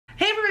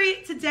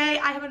today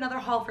I have another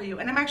haul for you,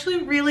 and I'm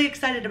actually really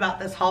excited about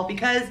this haul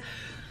because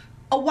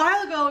a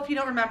while ago, if you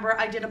don't remember,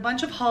 I did a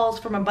bunch of hauls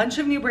from a bunch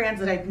of new brands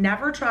that I'd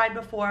never tried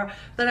before,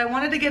 that I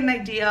wanted to get an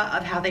idea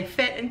of how they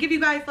fit and give you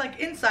guys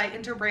like insight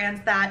into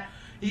brands that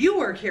you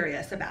were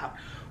curious about.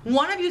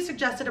 One of you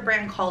suggested a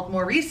brand called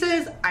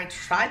Maurices. I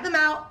tried them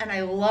out and I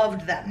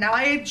loved them. Now,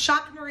 I had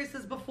shopped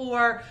Maurices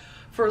before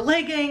for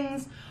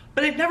leggings,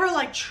 but I've never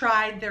like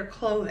tried their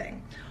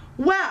clothing.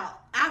 Well,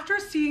 after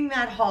seeing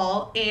that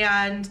haul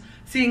and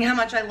seeing how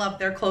much I love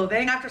their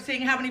clothing, after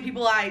seeing how many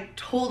people I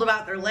told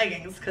about their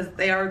leggings, because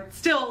they are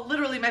still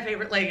literally my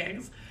favorite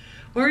leggings,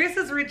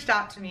 Maurices reached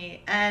out to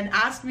me and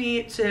asked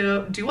me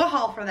to do a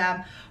haul for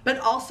them, but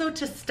also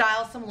to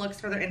style some looks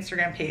for their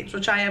Instagram page,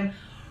 which I am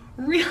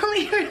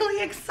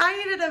really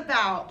excited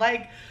about.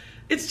 Like,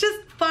 it's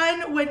just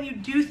fun when you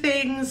do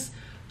things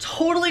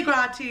totally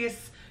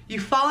gratis. You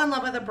fall in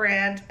love with a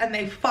brand and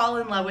they fall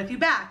in love with you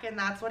back, and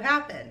that's what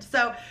happened.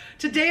 So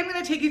today I'm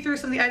going to take you through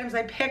some of the items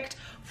I picked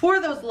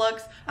for those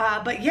looks.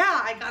 But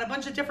yeah, I got a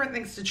bunch of different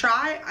things to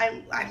try.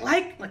 I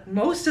like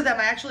most of them.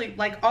 I actually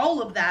like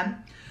all of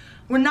them.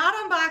 We're not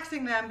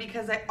unboxing them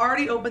because I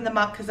already opened them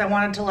up because I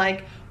wanted to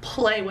like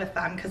play with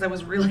them because I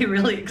was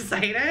really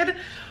excited.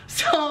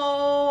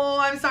 So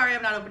I'm sorry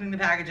I'm not opening the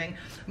packaging,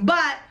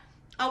 but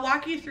I'll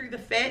walk you through the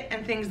fit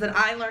and things that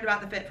I learned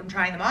about the fit from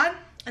trying them on.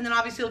 And then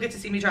obviously you'll get to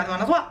see me try them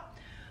on as well.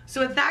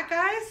 So with that,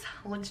 guys,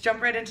 let's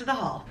jump right into the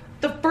haul.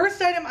 The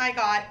first item I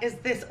got is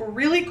this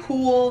really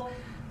cool,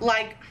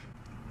 like,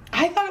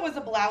 I thought it was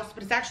a blouse,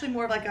 but it's actually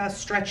more of like a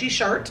stretchy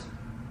shirt.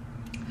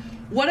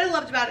 What I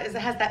loved about it is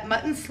it has that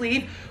mutton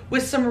sleeve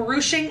with some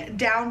ruching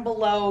down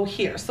below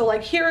here. So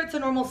like here it's a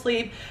normal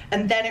sleeve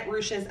and then it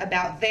ruches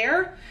about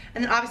there.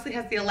 And then obviously it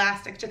has the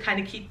elastic to kind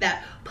of keep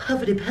that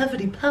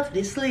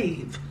puffy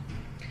sleeve.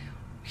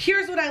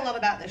 Here's what I love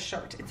about this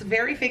shirt. It's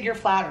very figure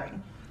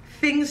flattering.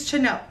 Things to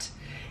note.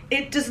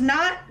 It does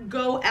not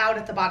go out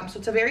at the bottom, so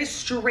it's a very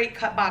straight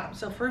cut bottom.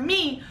 So for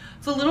me,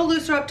 it's a little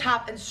looser up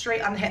top and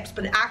straight on the hips,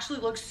 but it actually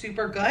looks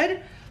super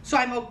good. So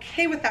I'm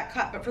okay with that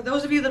cut. But for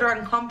those of you that are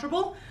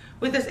uncomfortable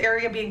with this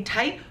area being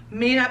tight,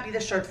 may not be the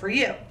shirt for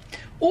you.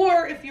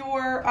 Or if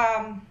you're,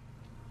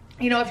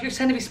 you know, if you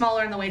tend to be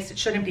smaller in the waist, it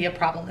shouldn't be a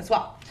problem as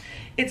well.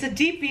 It's a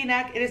deep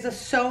V-neck. It is a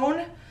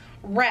sewn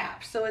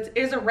wrap. So it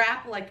is a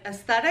wrap like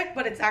aesthetic,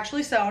 but it's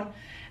actually sewn.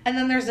 And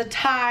then there's a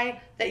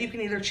tie that you can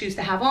either choose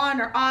to have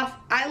on or off.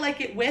 I like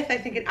it with. I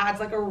think it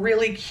adds like a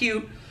really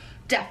cute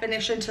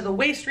definition to the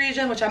waist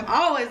region, which I'm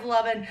always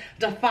loving,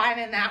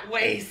 defining that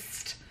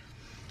waist.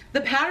 The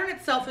pattern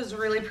itself is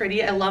really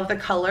pretty. I love the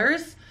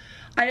colors.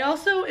 I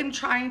also am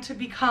trying to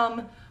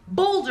become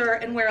bolder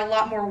and wear a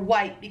lot more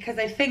white because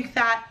I think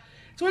that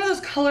it's one of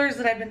those colors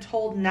that I've been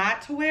told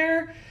not to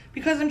wear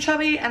because I'm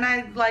chubby, and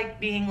I like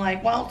being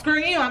like, well, screw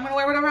you, I'm gonna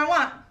wear whatever I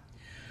want.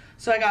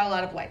 So I got a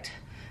lot of white.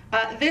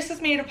 This is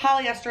made of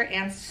polyester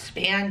and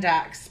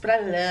spandex, but I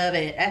love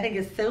it. I think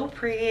it's so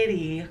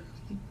pretty.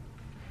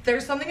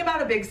 There's something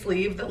about a big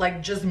sleeve that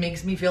like just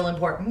makes me feel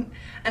important,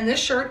 and this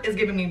shirt is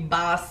giving me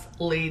boss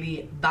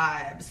lady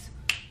vibes.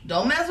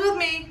 Don't mess with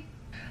me.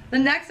 The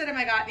next item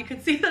I got, you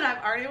can see that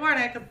I've already worn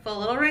it because it's a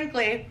little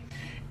wrinkly,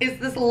 is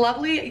this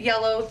lovely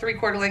yellow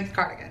 3/4 length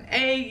cardigan.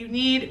 You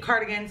need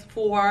cardigans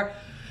for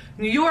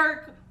New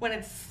York when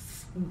it's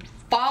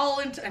fall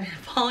into,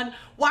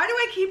 why do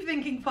I keep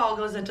thinking fall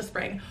goes into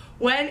spring?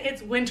 When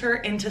it's winter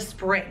into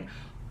spring.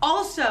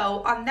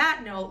 Also, on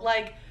that note,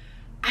 like,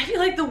 I feel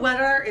like the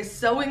weather is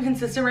so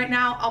inconsistent right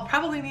now. I'll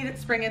probably need it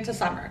spring into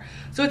summer.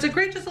 So it's a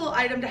great just little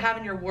item to have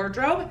in your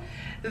wardrobe.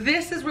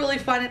 This is really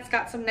fun. It's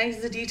got some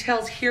nice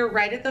details here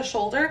right at the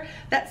shoulder.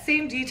 That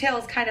same detail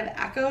is kind of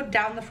echoed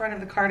down the front of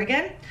the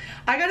cardigan.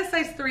 I got a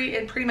size 3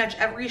 in pretty much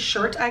every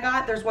shirt I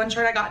got. There's one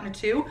shirt I got in a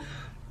 2,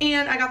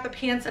 and I got the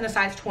pants in a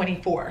size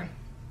 24.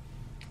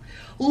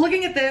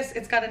 Looking at this,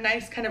 it's got a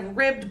nice kind of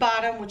ribbed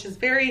bottom, which is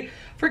very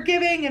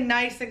forgiving and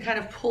nice and kind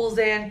of pulls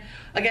in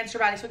against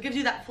your body. So it gives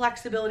you that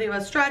flexibility of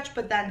a stretch,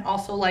 but then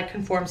also like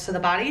conforms to the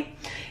body.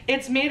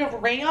 It's made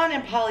of rayon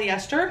and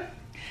polyester.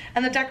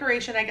 And the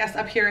decoration, I guess,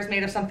 up here is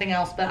made of something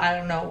else, but I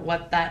don't know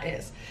what that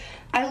is.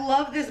 I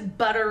love this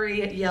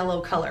buttery yellow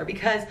color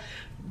because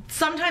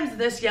sometimes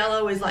this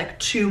yellow is like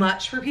too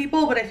much for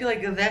people, but I feel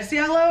like this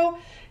yellow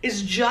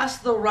is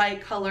just the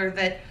right color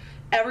that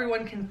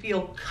everyone can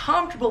feel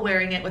comfortable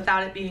wearing it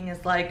without it being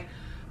as like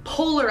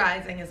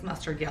polarizing as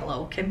mustard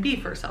yellow can be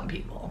for some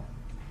people.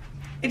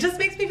 It just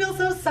makes me feel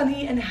so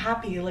sunny and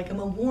happy, like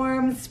I'm a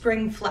warm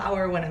spring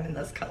flower when I'm in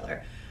this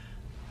color.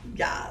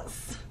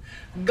 Yes,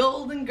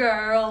 golden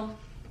girl.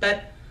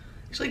 But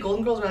actually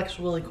golden girls are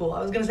actually really cool.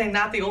 I was gonna say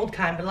not the old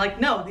kind, but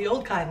like no, the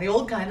old kind. The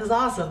old kind is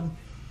awesome.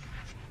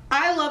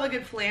 I love a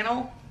good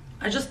flannel.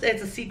 It's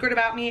a secret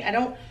about me. I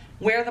don't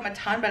wear them a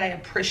ton, but I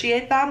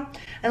appreciate them.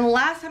 And the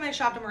last time I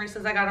shopped at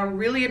Maurices, I got a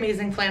really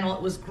amazing flannel.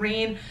 It was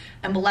green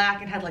and black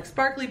and had like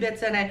sparkly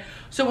bits in it.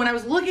 So when I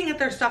was looking at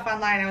their stuff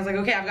online, I was like,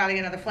 okay, I've got to get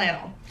another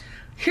flannel.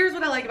 Here's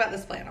what I like about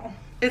this flannel.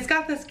 It's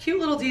got this cute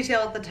little detail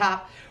at the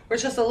top where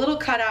it's just a little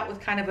cutout with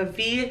kind of a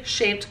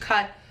V-shaped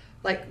cut,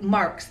 like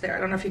marks there.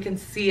 I don't know if you can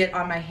see it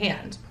on my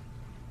hand.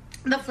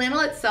 The flannel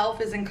itself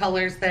is in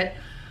colors that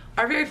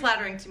are very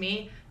flattering to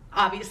me.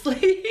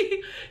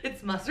 Obviously,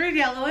 it's mustard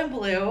yellow and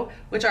blue,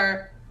 which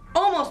are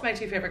almost my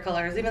two favorite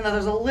colors, even though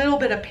there's a little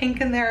bit of pink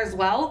in there as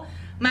well.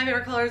 My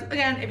favorite colors,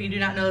 again, if you do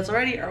not know this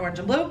already, are orange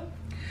and blue.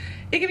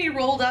 It can be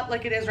rolled up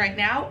like it is right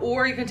now,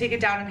 or you can take it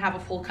down and have a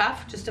full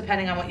cuff, just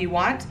depending on what you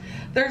want.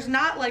 There's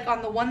not, like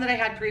on the one that I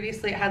had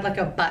previously, it had like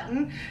a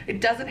button.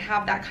 It doesn't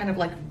have that kind of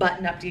like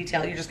button up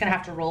detail. You're just gonna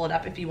have to roll it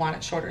up if you want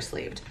it shorter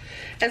sleeved.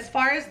 As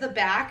far as the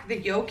back, the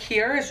yoke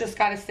here has just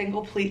got a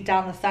single pleat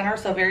down the center,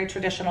 so very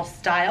traditional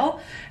style,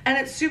 and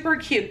it's super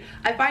cute.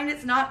 I find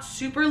it's not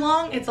super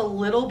long. It's a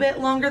little bit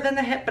longer than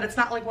the hip, but it's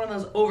not like one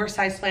of those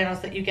oversized flannels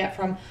that you get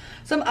from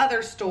some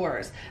other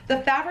stores. The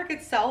fabric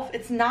itself,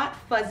 it's not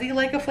fuzzy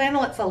like a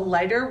flannel. It's a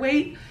lighter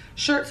weight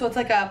shirt, so it's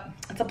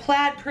a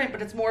plaid print,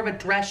 but it's more of a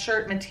dress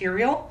shirt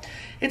material.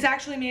 It's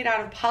actually made out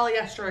of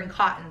polyester and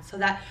cotton, so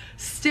that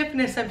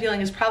stiffness I'm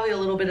feeling is probably a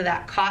little bit of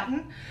that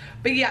cotton.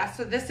 But yeah,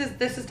 so this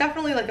is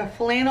definitely like a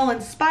flannel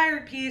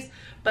inspired piece,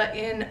 but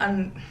in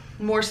a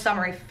more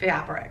summery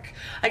fabric.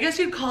 I guess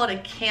you'd call it a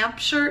camp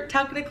shirt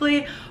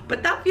technically,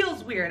 but that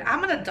feels weird.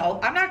 I'm an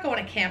adult, I'm not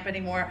going to camp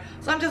anymore,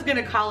 so I'm just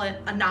gonna call it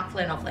a not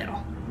flannel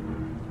flannel.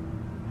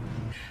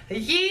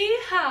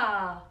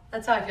 Yeehaw!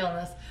 That's how I feel in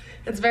this.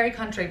 It's very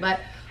country, but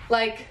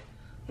like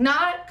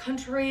not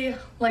country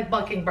like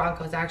bucking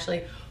broncos,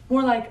 actually.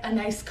 More like a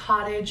nice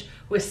cottage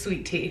with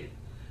sweet tea.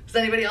 Does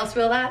anybody else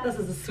feel that? This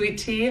is a sweet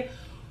tea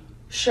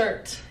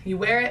shirt. You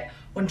wear it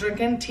when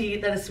drinking tea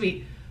that is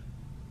sweet.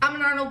 I'm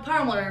an Arnold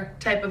Palmer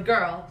type of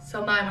girl,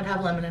 so mine would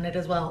have lemon in it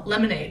as well.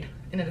 Lemonade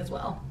in it as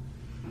well.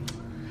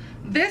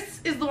 This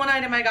is the one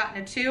item I got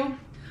in a 2.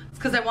 It's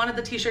because I wanted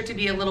the t-shirt to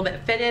be a little bit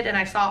fitted, and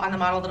I saw on the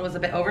model that it was a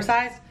bit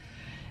oversized.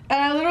 And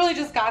I literally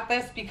just got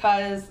this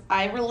because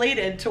I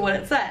related to what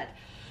it said.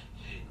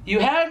 You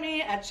had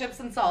me at chips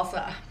and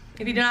salsa.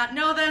 If you do not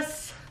know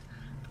this,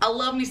 I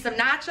love me some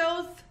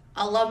nachos.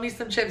 I love me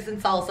some chips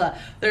and salsa.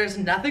 There's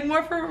nothing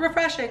more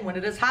refreshing when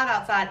it is hot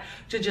outside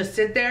to just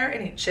sit there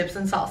and eat chips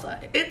and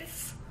salsa.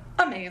 It's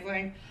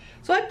amazing.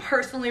 So I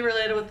personally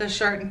related with this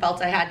shirt and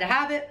felt I had to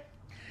have it.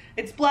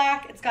 It's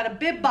black, it's got a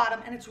bib bottom,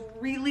 and it's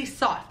really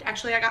soft.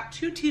 Actually, I got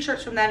 2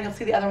 t-shirts from them. You'll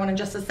see the other one in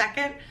just a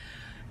second.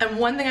 And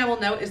one thing I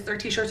will note is their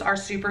t-shirts are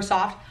super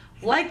soft,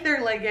 like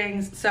their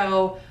leggings.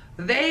 So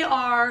they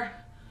are,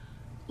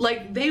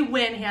 like, they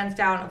win hands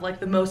down of like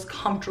the most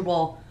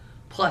comfortable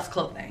plus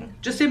clothing.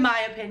 Just in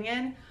my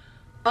opinion,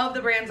 of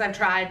the brands I've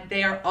tried,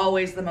 they are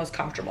always the most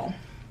comfortable.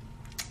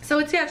 So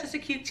it's, yeah, just a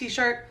cute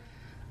t-shirt.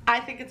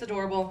 I think it's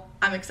adorable.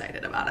 I'm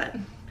excited about it.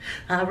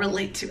 I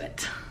relate to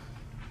it.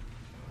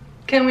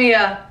 Can we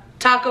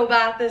talk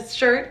about this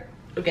shirt?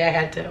 Okay, I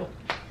had to.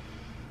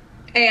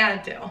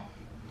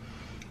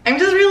 I'm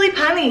just really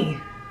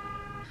punny.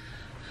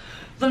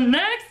 The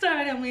next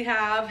item we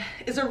have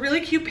is a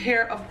really cute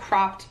pair of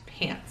cropped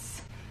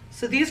pants.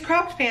 So these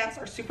cropped pants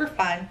are super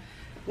fun.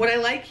 What I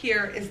like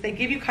here is they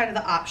give you kind of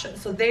the option.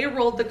 So they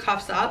rolled the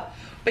cuffs up,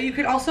 but you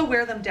could also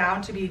wear them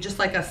down to be just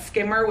like a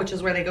skimmer, which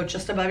is where they go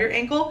just above your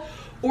ankle.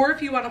 Or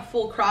if you want a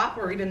full crop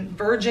or even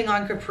verging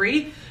on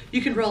capri,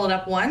 you can roll it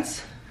up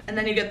once and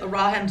then you get the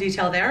raw hem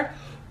detail there.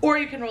 Or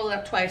you can roll it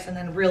up twice and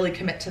then really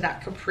commit to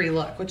that capri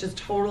look, which is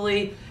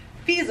totally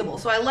feasible.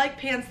 So I like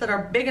pants that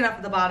are big enough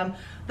at the bottom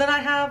that I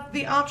have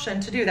the option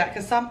to do that,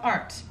 because some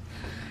aren't.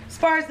 As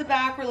far as the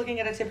back, we're looking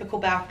at a typical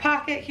back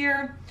pocket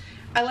here.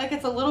 I like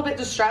it's a little bit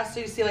distressed, so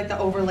you see like the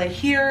overlay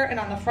here, and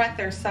on the front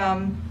there's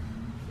some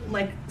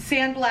like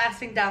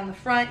sandblasting down the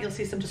front. You'll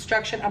see some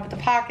destruction up at the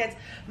pockets.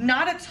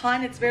 Not a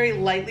ton, it's very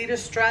lightly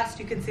distressed.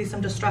 You can see some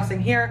distressing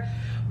here,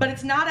 but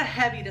it's not a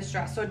heavy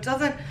distress, so it's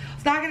not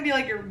gonna be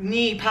like your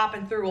knee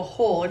popping through a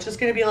hole. It's just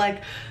gonna be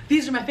like,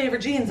 these are my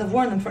favorite jeans, I've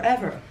worn them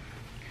forever.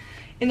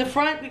 In the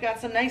front, we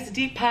got some nice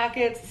deep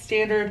pockets. The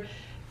standard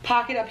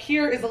pocket up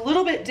here is a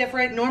little bit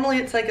different. Normally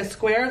it's like a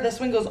square. This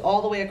one goes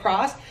all the way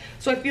across.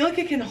 So I feel like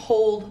it can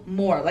hold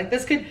more. Like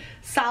this could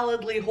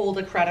solidly hold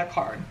a credit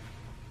card.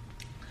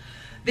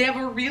 They have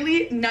a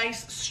really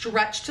nice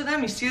stretch to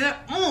them. You see that?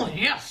 Oh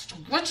yeah,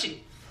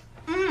 stretchy.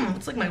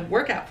 It's like my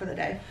workout for the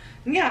day.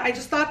 And yeah, I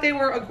just thought they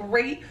were a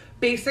great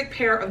basic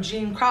pair of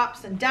jean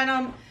crops and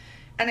denim.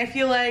 And I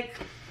feel like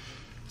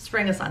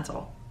spring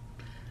essential.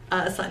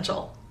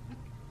 Essential.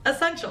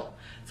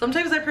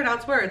 Sometimes I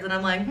pronounce words and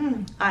I'm like,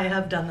 I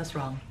have done this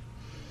wrong.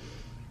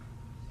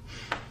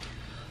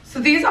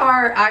 So these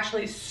are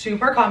actually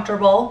super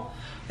comfortable.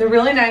 They're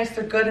really nice.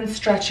 They're good and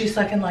stretchy,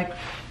 so I can like,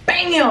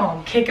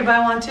 bam, kick if I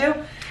want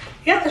to.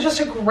 Yeah, they're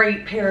just a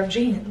great pair of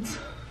jeans.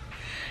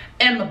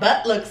 And my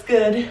butt looks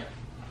good.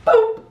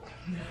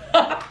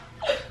 Boop.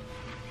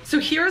 So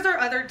here's our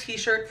other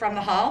t-shirt from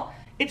the haul.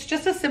 It's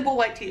just a simple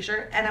white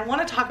t-shirt, and I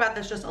want to talk about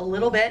this just a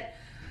little bit.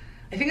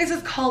 I think this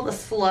is called a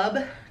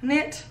slub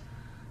knit,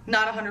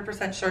 not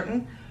 100%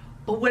 certain,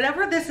 but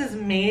whatever this is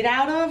made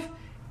out of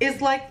is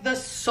like the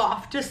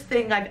softest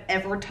thing I've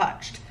ever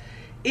touched.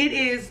 It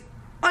is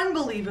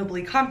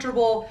unbelievably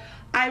comfortable.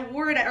 I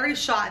wore it, I already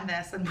shot in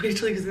this, and wait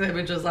till you see the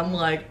images, I'm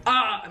like,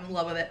 I'm in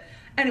love with it.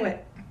 Anyway,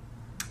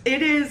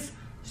 it is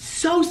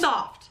so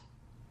soft.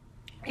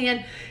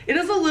 And it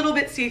is a little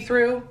bit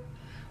see-through,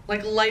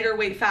 like lighter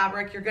weight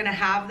fabric. You're gonna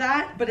have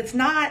that, but it's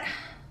not,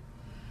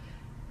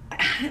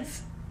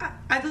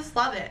 I just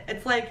love it.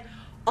 It's like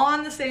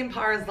on the same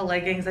par as the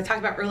leggings I talked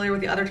about earlier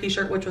with the other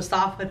t-shirt, which was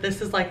soft, but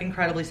this is like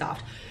incredibly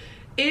soft.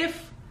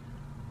 If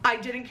I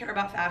didn't care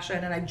about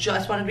fashion and I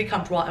just wanted to be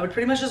comfortable, I would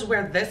pretty much just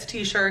wear this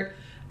t-shirt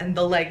and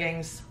the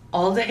leggings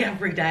all day,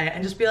 every day,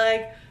 and just be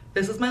like,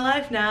 this is my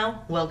life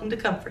now. Welcome to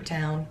Comfort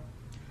Town.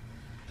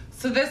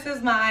 So this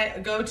is my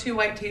go-to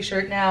white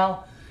t-shirt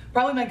now.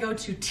 Probably my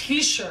go-to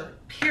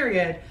t-shirt,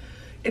 period.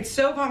 It's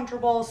so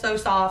comfortable, so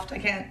soft. I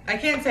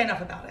can't say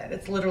enough about it.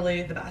 It's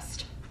literally the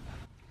best.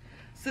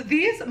 So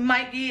these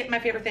might be my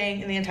favorite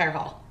thing in the entire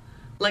haul.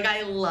 Like,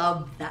 I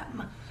love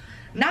them.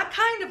 Not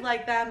kind of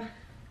like them,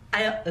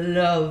 I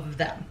love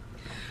them.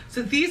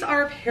 So these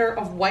are a pair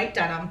of white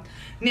denim.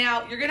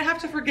 Now, you're gonna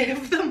have to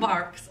forgive the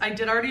marks. I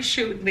did already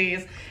shoot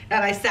these,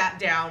 and I sat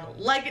down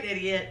like an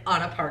idiot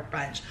on a park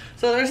bench.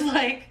 So there's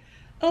like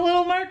a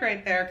little mark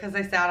right there because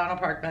I sat on a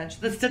park bench.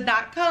 This did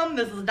not come.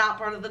 This is not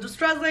part of the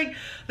distressing.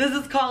 This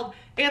is called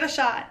and a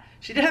shot.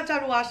 She did have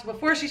time to wash it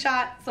before she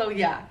shot, so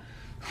yeah.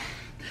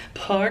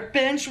 Park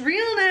bench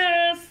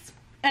realness.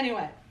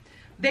 Anyway,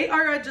 they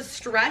are a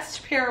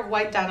distressed pair of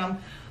white denim.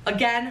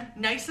 Again,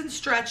 nice and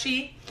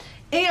stretchy,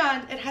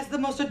 and it has the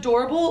most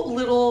adorable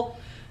little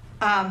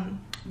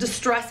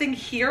distressing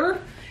here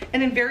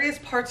and in various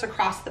parts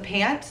across the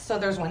pant. So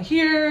there's one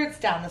here, it's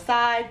down the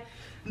side.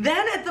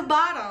 Then at the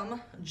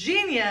bottom,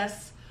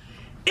 genius,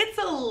 it's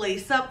a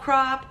lace-up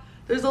crop.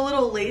 There's a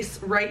little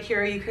lace right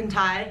here you can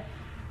tie.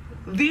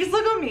 These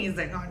look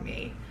amazing on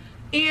me.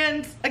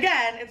 And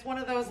again, it's one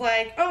of those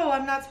like, oh,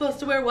 I'm not supposed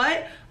to wear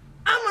white.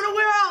 I'm gonna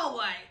wear all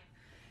white.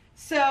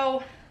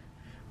 So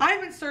I've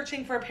been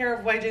searching for a pair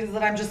of white jeans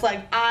that I'm just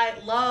like, I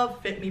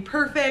love, fit me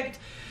perfect,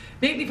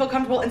 make me feel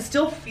comfortable, and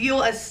still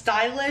feel as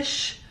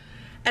stylish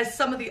as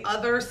some of the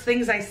other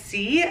things I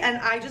see, and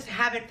I just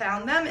haven't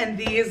found them, and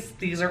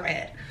these are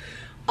it.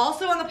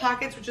 Also on the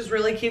pockets, which is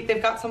really cute,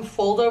 they've got some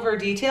fold over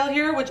detail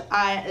here, which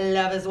I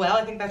love as well.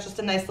 I think that's just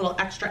a nice little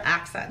extra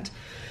accent.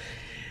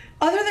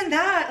 Other than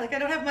that, like, I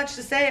don't have much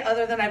to say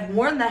other than I've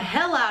worn the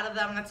hell out of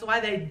them. That's why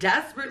they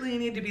desperately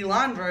need to be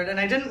laundered, and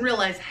I didn't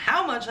realize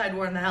how much I'd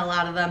worn the hell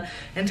out of them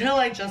until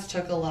I just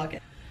took a look.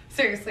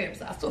 Seriously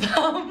obsessed with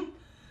them.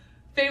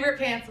 Favorite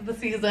pants of the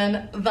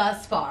season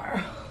thus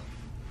far.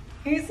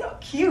 He's so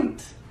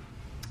cute.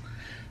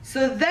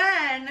 So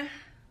then,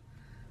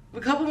 a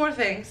couple more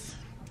things.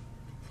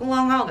 It's a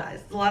long haul,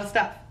 guys. It's a lot of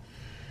stuff.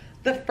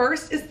 The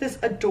first is this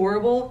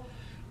adorable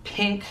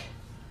pink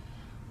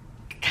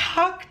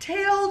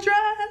cocktail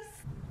dress.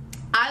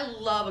 I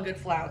love a good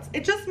flounce.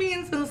 It just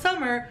means in the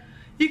summer,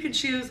 you can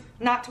choose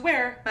not to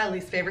wear my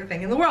least favorite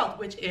thing in the world,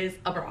 which is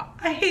a bra.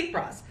 I hate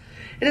bras.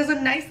 It has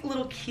a nice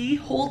little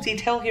keyhole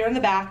detail here in the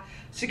back,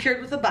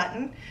 secured with a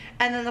button,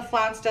 and then the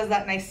flounce does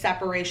that nice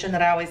separation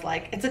that I always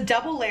like. It's a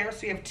double layer,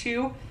 so you have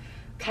two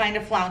kind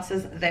of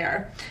flounces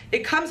there.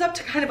 It comes up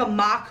to kind of a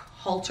mock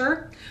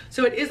halter,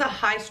 so it is a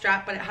high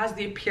strap, but it has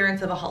the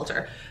appearance of a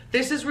halter.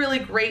 This is really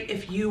great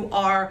if you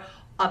are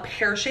a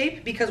pear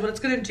shape, because what it's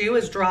going to do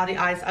is draw the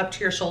eyes up to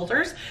your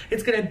shoulders.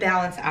 It's going to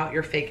balance out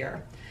your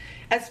figure.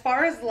 As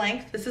far as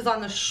length, this is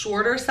on the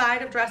shorter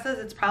side of dresses.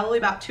 It's probably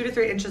about 2 to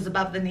 3 inches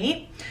above the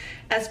knee.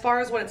 As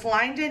far as what it's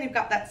lined in, you've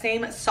got that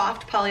same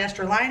soft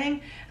polyester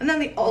lining and then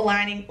the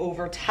lining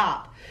over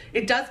top.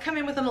 It does come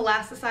in with an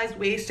elasticized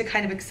waist to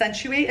kind of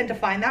accentuate and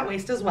define that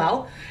waist as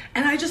well.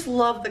 And I just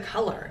love the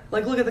color.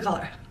 Like, look at the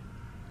color.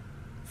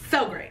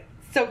 So great,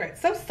 so great,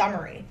 so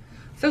summery,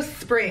 so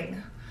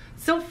spring,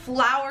 so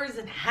flowers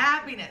and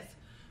happiness.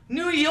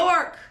 New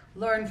York,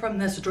 learn from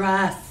this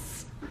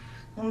dress.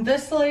 And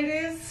this,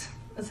 ladies,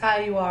 is how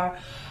you are.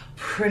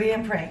 Pretty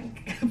and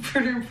pink.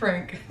 Pretty and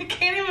pink. I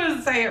can't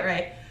even say it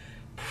right.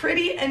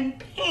 Pretty and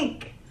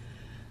pink.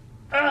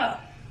 Ugh.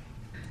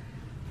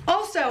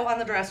 Also on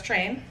the dress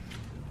train,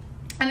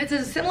 and it's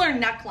a similar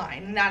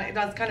neckline in that it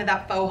does kind of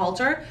that faux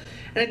halter,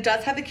 and it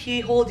does have the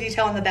keyhole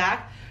detail in the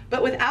back,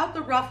 but without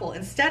the ruffle.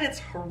 Instead,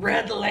 it's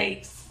red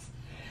lace.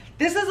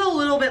 This is a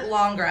little bit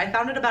longer. I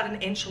found it about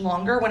 1 inch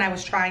longer when I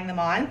was trying them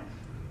on.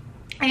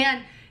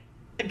 And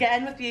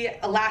again, with the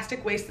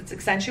elastic waist that's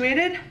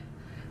accentuated,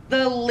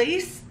 the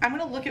lace, I'm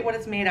gonna look at what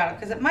it's made out of,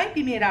 because it might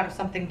be made out of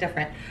something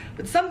different,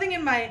 but something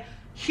in my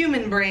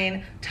human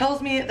brain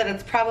tells me that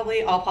it's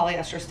probably all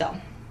polyester still.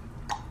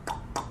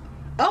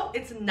 Oh,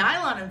 it's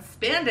nylon and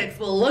spandex.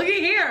 Well, looky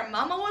here,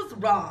 mama was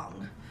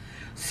wrong.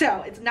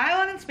 So it's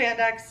nylon and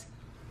spandex.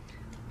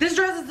 This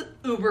dress is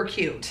uber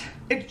cute.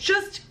 It's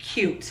just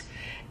cute.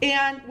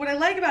 And what I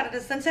like about it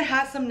is, since it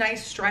has some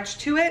nice stretch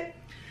to it,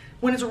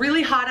 when it's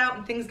really hot out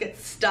and things get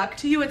stuck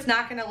to you, it's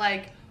not gonna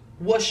like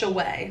whoosh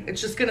away.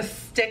 It's just gonna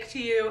stick to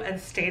you and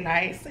stay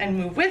nice and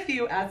move with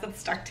you as it's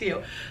stuck to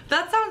you.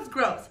 That sounds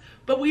gross,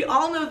 but we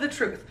all know the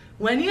truth.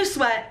 When you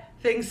sweat,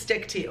 things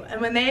stick to you.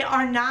 And when they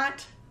are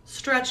not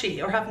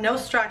stretchy or have no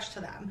stretch to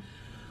them,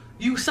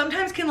 you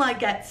sometimes can like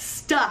get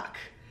stuck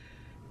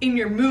in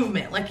your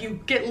movement. Like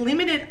you get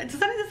limited. Does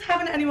this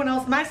happen to anyone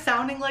else? Am I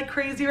sounding like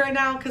crazy right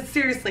now? Because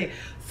seriously,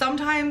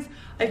 sometimes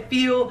I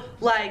feel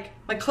like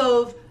my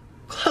clothes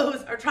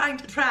are trying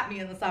to trap me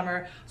in the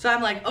summer. So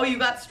I'm like, oh, you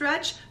got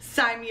stretch?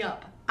 Sign me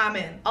up. I'm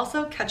in.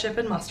 Also, ketchup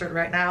and mustard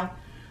right now.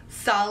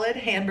 Solid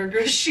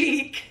hamburger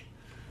chic.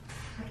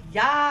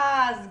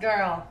 Yes,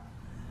 girl.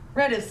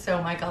 Red is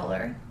so my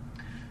color.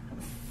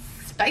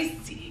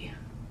 Spicy.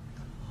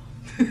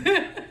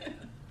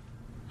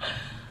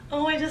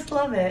 Oh, I just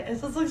love it.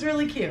 It just looks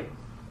really cute.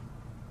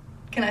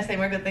 Can I say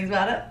more good things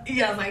about it?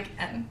 Yes, I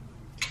can.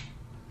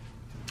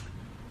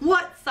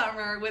 What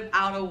summer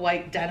without a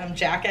white denim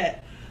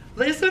jacket?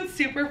 This one's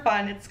super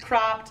fun. It's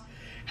cropped,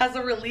 has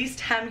a released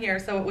hem here,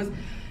 so it was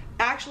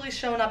actually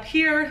shown up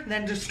here,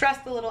 then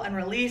distressed a little and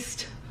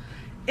released.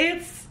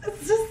 It's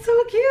just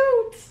so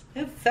cute.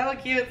 It's so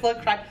cute. It's so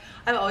cropped.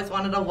 I've always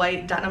wanted a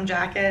white denim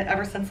jacket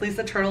ever since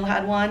Lisa Turtle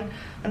had one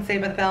on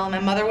Saved by the Bell. My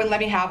mother wouldn't let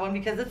me have one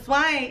because it's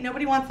white.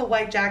 Nobody wants a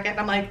white jacket. And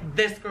I'm like,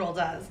 this girl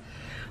does.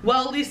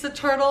 Well, Lisa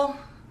Turtle,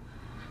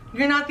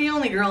 you're not the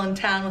only girl in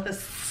town with a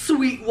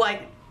sweet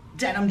white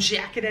denim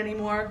jacket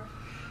anymore.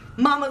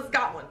 Mama's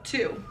got one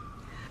too.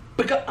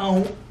 Because,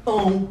 oh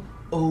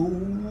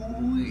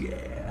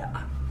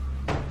yeah.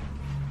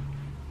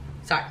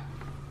 Sorry.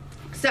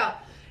 So,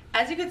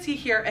 as you can see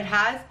here, it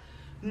has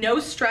no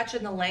stretch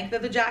in the length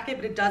of the jacket,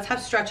 but it does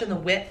have stretch in the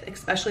width,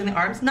 especially in the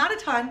arms. Not a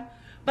ton,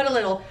 but a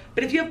little.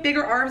 But if you have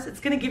bigger arms, it's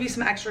gonna give you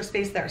some extra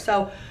space there.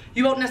 So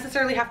you won't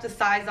necessarily have to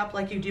size up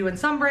like you do in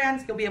some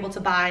brands. You'll be able to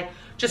buy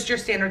just your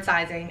standard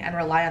sizing and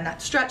rely on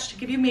that stretch to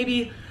give you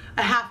maybe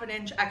a ½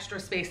 inch extra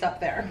space up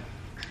there.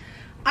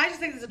 I just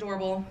think it's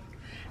adorable.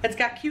 It's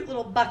got cute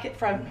little button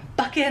front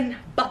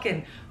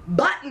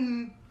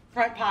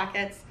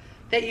pockets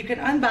that you can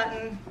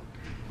unbutton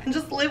and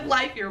just live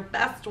life your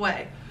best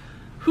way.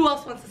 Who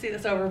else wants to see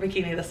this over a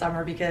bikini this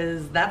summer?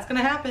 Because that's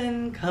gonna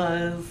happen,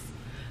 because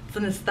it's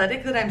an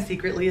aesthetic that I'm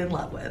secretly in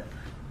love with.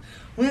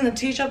 When the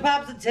teacher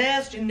pops a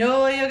test, you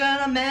know you're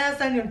gonna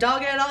mess and your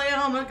dog ate all your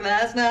homework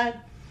last night.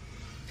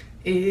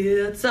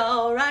 It's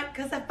alright,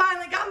 cause I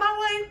finally got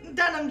my white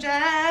denim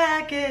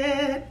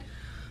jacket.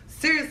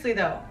 Seriously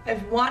though,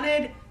 I've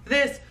wanted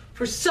this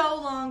for so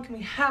long. Can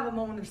we have a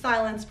moment of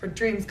silence for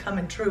dreams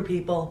coming true,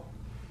 people?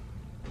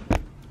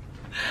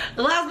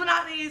 Last but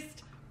not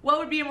least, what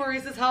would be a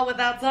Maurices haul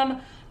without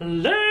some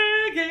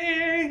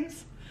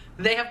leggings?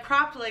 They have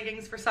cropped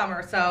leggings for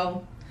summer,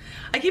 so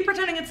I keep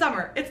pretending it's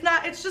summer. It's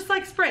not, it's just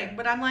like spring,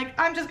 but I'm like,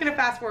 I'm just gonna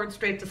fast forward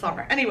straight to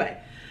summer. Anyway,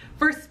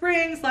 for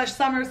spring slash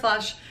summer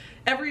slash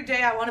every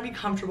day I wanna be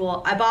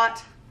comfortable, I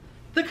bought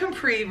the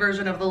Capri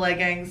version of the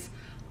leggings.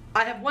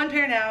 I have one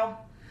pair now.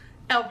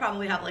 I'll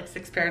probably have like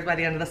 6 pairs by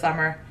the end of the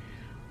summer.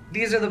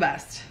 These are the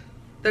best.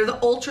 They're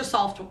the ultra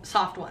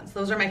soft ones.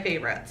 Those are my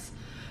favorites.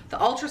 The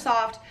ultra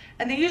soft,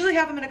 and they usually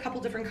have them in a couple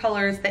different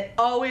colors. They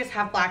always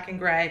have black and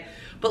gray,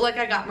 but like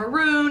I got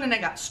maroon and I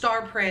got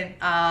star print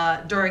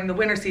during the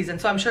winter season,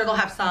 so I'm sure they'll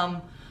have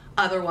some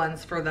other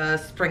ones for the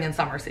spring and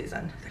summer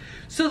season.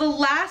 So the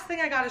last thing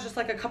I got is just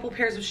like a couple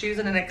pairs of shoes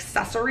and an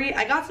accessory.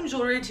 I got some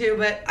jewelry too,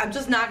 but I'm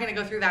just not gonna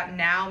go through that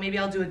now. Maybe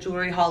I'll do a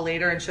jewelry haul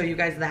later and show you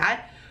guys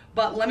that.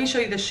 But let me show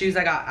you the shoes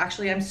I got.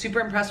 Actually, I'm super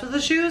impressed with the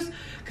shoes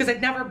because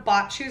I'd never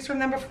bought shoes from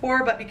them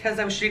before, but because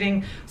I was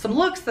shooting some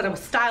looks that I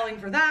was styling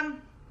for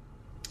them,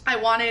 I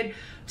wanted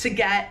to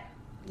get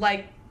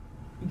like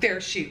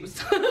their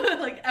shoes,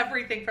 like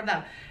everything from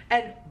them.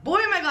 And boy,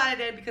 am I glad I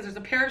did, because there's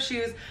a pair of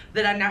shoes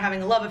that I'm now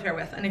having a love affair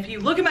with. And if you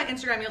look at my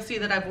Instagram, you'll see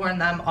that I've worn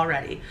them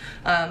already.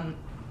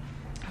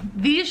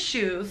 These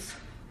shoes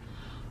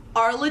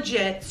are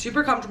legit,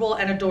 super comfortable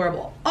and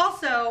adorable.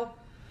 Also,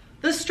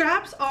 the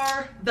straps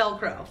are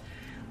Velcro.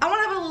 I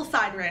wanna have a little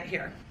side rant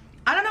here.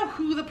 I don't know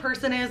who the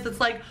person is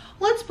that's like,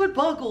 let's put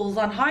buckles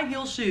on high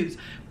heel shoes.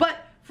 But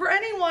for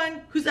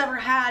anyone who's ever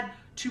had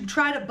to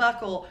try to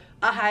buckle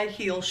a high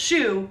heel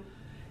shoe,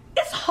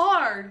 it's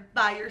hard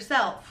by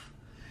yourself.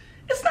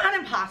 It's not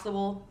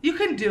impossible. You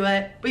can do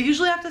it, but you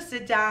usually have to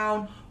sit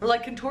down or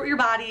like contort your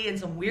body in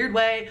some weird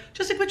way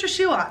just to put your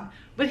shoe on.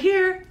 But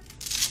here,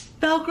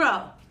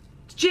 Velcro.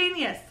 It's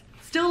genius.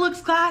 Still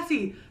looks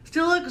classy.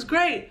 Still looks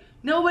great.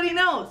 Nobody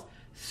knows.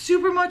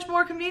 Super much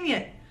more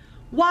convenient.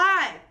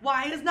 Why?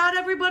 Why is not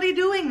everybody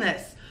doing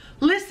this?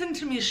 Listen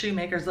to me,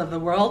 shoemakers of the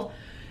world.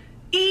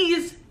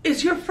 Ease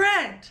is your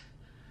friend.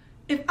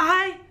 If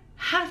I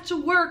have to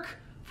work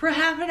for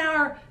half an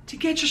hour to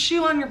get your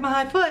shoe on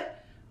my foot,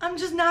 I'm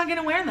just not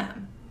gonna wear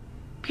them.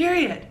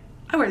 Period.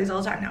 I wear these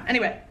all the time now.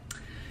 Anyway,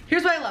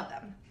 here's why I love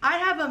them. I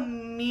have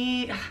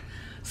a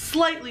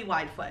slightly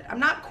wide foot. I'm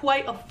not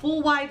quite a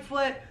full wide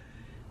foot,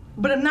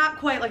 but I'm not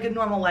quite like a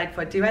normal wide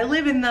foot, do I?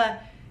 live in the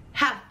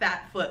half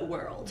fat foot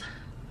world.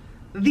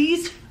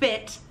 These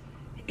fit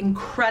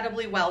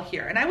incredibly well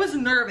here. And I was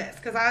nervous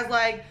because I was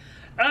like,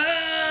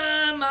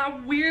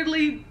 my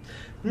weirdly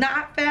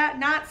not fat,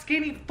 not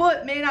skinny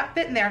foot may not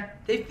fit in there.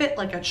 They fit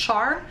like a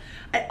charm.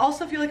 I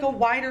also feel like a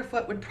wider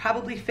foot would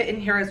probably fit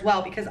in here as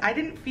well, because I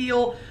didn't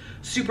feel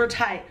super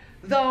tight.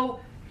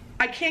 Though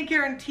I can't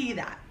guarantee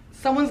that.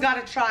 Someone's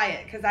got to try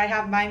it, because I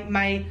have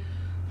my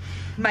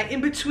my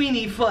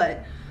in-betweeny foot,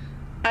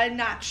 I'm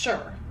not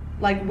sure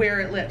like where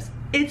it lives.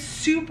 It's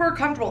super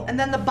comfortable, and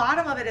then the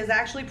bottom of it is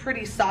actually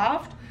pretty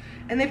soft,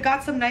 and they've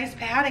got some nice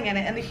padding in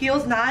it, and the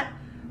heel's not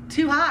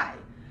too high.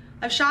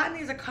 I've shot in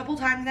these a couple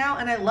times now,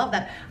 and I love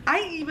that.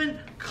 I even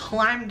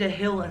climbed a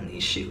hill in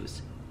these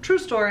shoes. True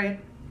story,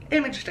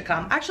 image to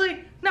come.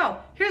 Actually, no,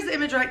 here's the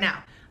image right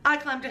now. I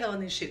climbed a hill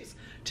in these shoes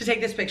to take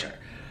this picture,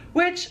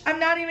 which I'm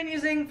not even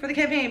using for the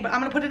campaign, but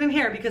I'm gonna put it in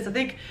here because I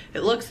think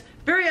it looks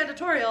very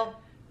editorial,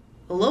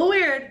 a little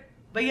weird,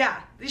 but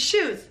yeah, these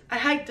shoes, I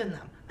hiked in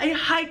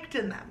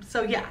them.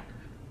 So yeah,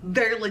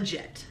 they're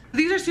legit.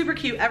 These are super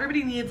cute.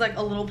 Everybody needs like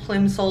a little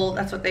plimsoll.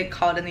 That's what they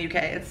call it in the UK.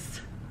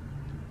 It's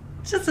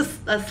just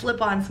a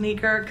slip-on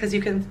sneaker because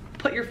you can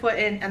put your foot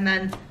in and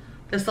then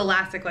this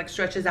elastic like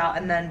stretches out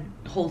and then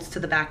holds to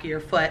the back of your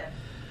foot.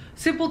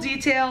 Simple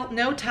detail,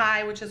 no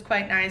tie, which is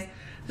quite nice.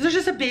 This is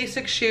just a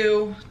basic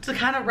shoe to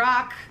kind of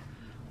rock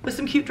with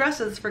some cute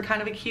dresses for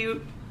kind of a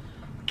cute,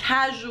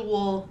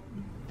 casual,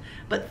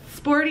 but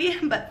sporty,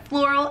 but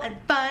floral and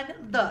fun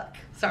look.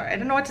 Sorry, I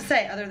don't know what to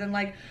say other than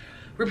like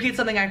repeat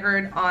something I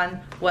heard on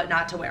what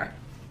not to wear.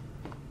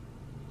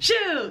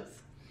 Shoes!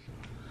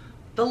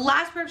 The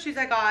last pair of shoes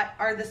I got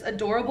are this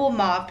adorable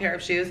mauve pair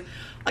of shoes.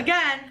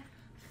 Again,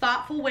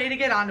 thoughtful way to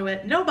get onto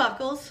it. No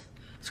buckles.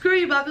 Screw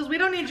you buckles, we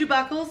don't need you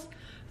buckles.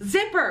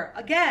 Zipper,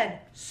 again,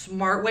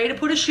 smart way to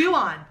put a shoe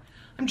on.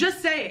 I'm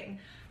just saying,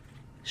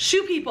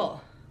 shoe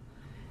people,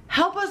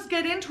 help us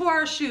get into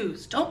our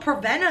shoes. Don't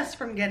prevent us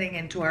from getting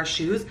into our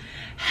shoes.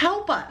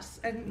 Help us.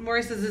 And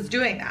Maurices is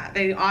doing that.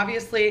 They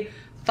obviously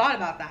thought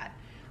about that.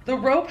 The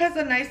rope has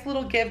a nice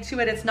little give to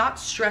it. It's not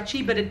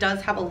stretchy, but it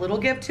does have a little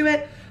give to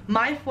it.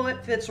 My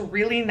foot fits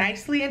really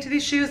nicely into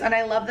these shoes, and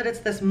I love that it's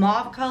this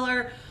mauve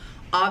color.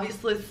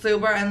 Obviously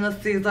super in the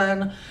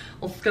season.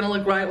 It's gonna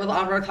look right with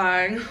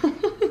everything.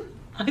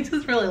 I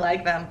just really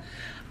like them.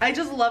 I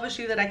just love a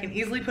shoe that I can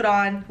easily put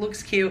on,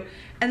 looks cute,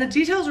 and the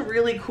details are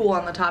really cool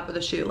on the top of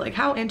the shoe. Like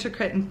how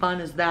intricate and fun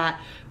is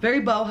that?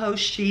 Very boho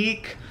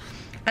chic.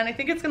 And I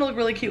think it's gonna look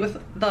really cute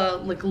with the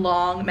like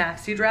long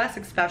maxi dress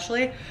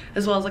especially,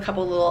 as well as a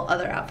couple little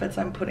other outfits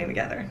I'm putting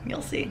together.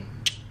 You'll see.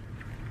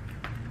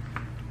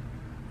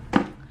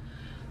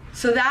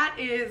 So that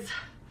is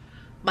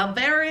my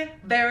very,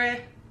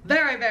 very,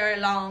 very, very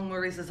long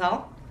Maurices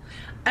haul.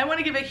 I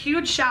wanna give a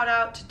huge shout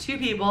out to two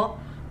people.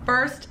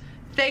 First,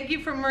 thank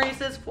you for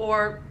Maurices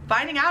for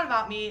finding out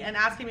about me and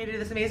asking me to do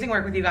this amazing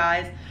work with you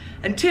guys.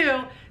 And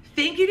two,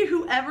 thank you to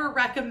whoever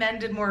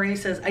recommended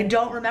Maurices. I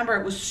don't remember,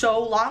 it was so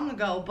long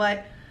ago,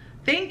 but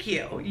thank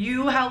you.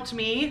 You helped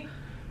me,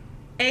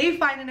 A,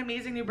 find an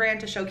amazing new brand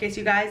to showcase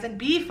you guys, and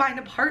B, find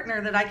a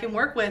partner that I can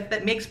work with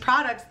that makes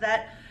products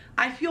that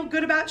I feel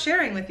good about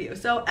sharing with you.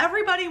 So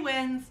everybody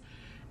wins,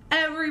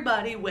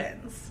 everybody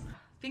wins.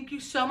 Thank you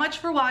so much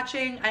for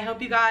watching. I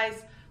hope you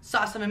guys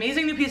saw some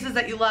amazing new pieces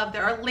that you love.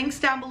 There are links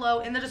down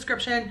below in the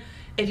description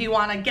if you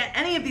want to get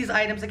any of these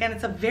items. Again,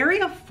 it's a very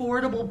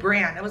affordable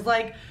brand. I was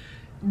like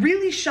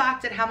really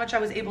shocked at how much I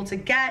was able to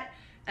get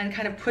and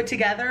kind of put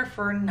together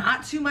for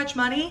not too much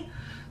money.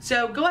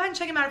 So go ahead and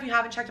check them out if you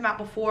haven't checked them out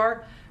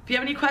before. If you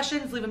have any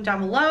questions, leave them down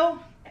below.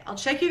 I'll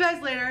check you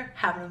guys later.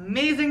 Have an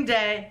amazing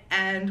day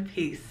and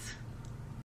peace.